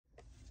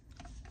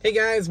Hey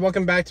guys,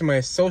 welcome back to my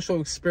social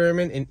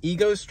experiment in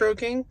ego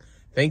stroking.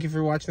 Thank you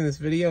for watching this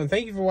video, and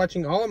thank you for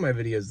watching all of my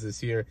videos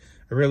this year.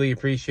 I really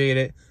appreciate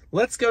it.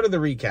 Let's go to the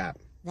recap.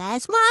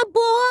 That's my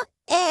boy,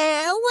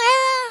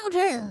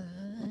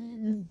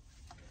 Airweldon.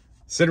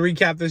 So to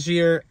recap this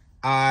year,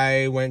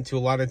 I went to a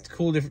lot of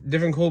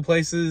different cool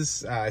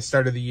places. I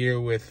started the year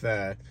with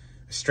a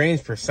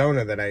strange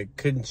persona that I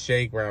couldn't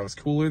shake, where I was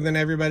cooler than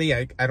everybody.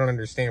 I don't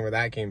understand where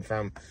that came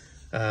from.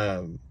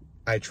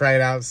 I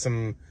tried out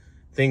some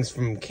things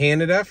from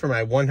Canada for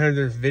my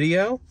 100th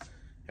video.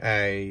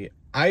 I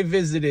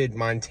visited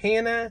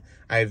Montana.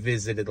 I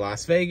visited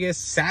Las Vegas.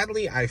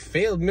 Sadly, I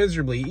failed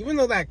miserably. Even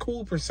though that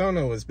cool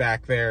persona was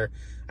back there,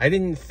 I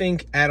didn't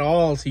think at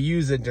all to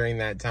use it during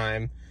that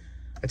time.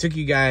 I took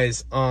you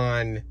guys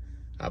on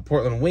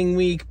Portland Wing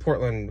Week,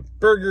 Portland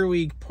Burger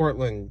Week,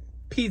 Portland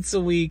Pizza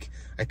Week.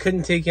 I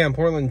couldn't take you on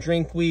Portland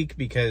Drink Week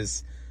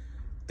because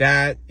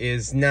that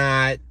is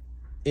not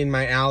in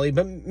my alley,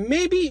 but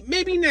maybe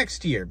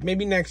next year.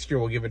 Maybe next year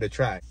we'll give it a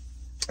try.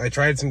 I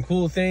tried some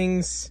cool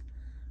things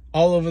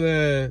all over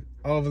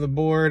the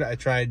board. I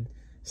tried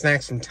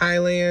snacks from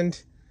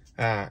Thailand.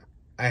 I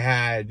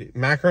had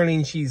macaroni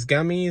and cheese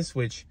gummies,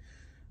 which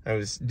I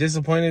was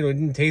disappointed it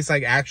didn't taste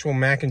like actual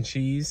mac and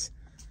cheese.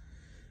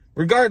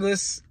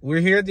 Regardless,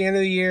 we're here at the end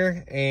of the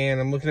year, and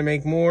I'm looking to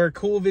make more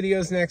cool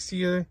videos next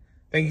year.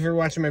 Thank you for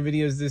watching my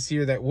videos this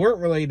year that weren't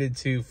related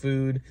to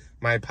food.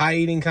 My pie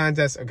eating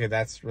contest, okay,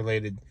 that's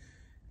related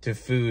to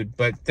food.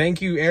 But thank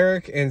you,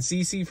 Eric and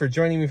Cece, for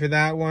joining me for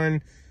that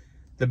one.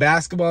 The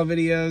basketball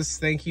videos,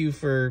 thank you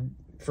for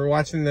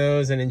watching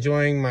those and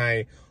enjoying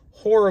my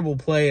horrible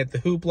play at the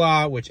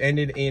hoopla, which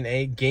ended in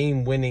a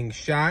game-winning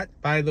shot,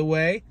 by the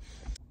way.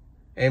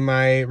 And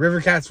my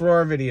River Cats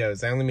Roar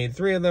videos. I only made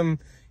 3 of them.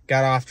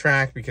 Got off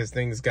track because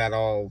things got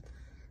all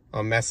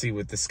messy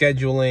with the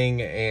scheduling,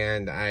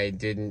 and I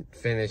didn't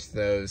finish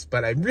those.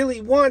 But I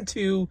really want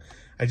to.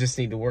 I just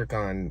need to work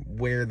on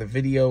where the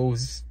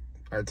videos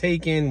are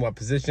taken, what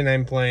position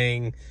I'm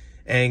playing,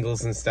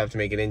 angles and stuff to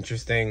make it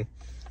interesting.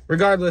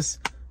 Regardless,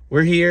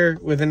 we're here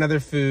with another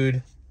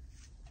food.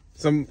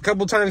 A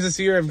couple times this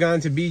year I've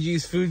gone to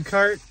BG's Food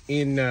Cart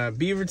in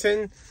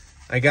Beaverton.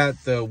 I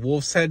got the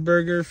Wolf's Head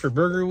Burger for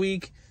Burger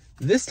Week.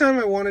 This time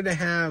I wanted to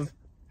have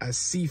a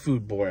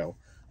seafood boil.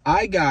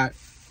 I got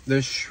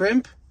the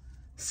shrimp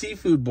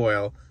seafood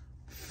boil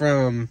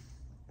from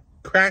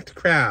Cracked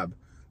Crab.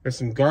 There's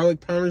some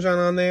garlic parmesan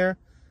on there.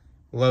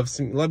 Love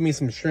me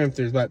some shrimp.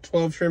 There's about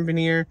 12 shrimp in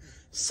here.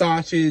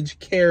 Sausage,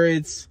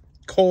 carrots,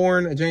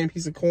 corn, a giant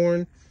piece of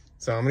corn.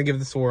 So I'm gonna give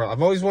this a whirl.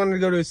 I've always wanted to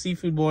go to a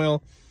seafood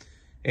boil,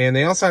 and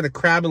they also had a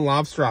crab and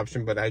lobster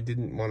option, but I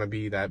didn't want to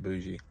be that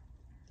bougie.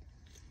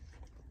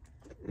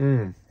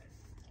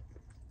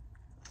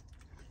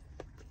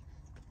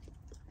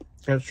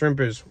 That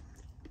shrimp is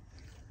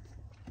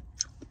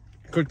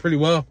cooked pretty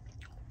well.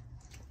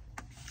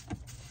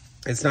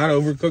 It's not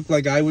overcooked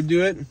like I would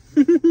do it.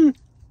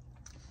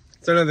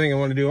 That's another thing I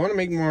want to do. I want to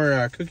make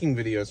more cooking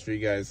videos for you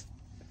guys.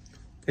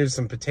 Here's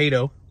some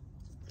potato.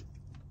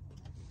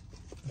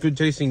 Good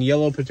tasting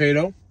yellow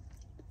potato.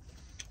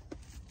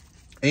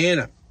 And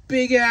a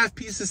big ass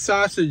piece of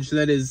sausage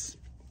that is,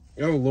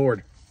 oh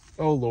Lord.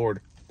 Oh Lord.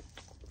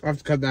 I'll have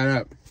to cut that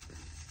up.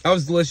 That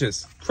was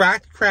delicious.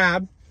 Cracked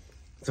Crab.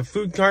 It's a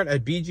food cart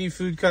at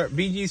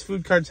BG's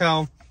Food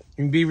Cartel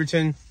in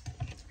Beaverton.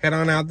 Head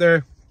on out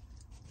there.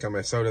 Got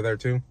my soda there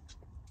too.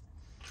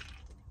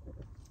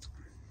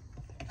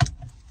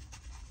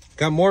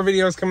 Got more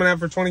videos coming out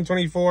for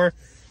 2024.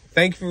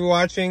 Thank you for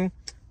watching.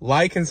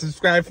 Like and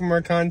subscribe for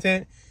more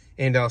content.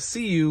 And I'll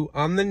see you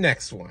on the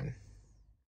next one.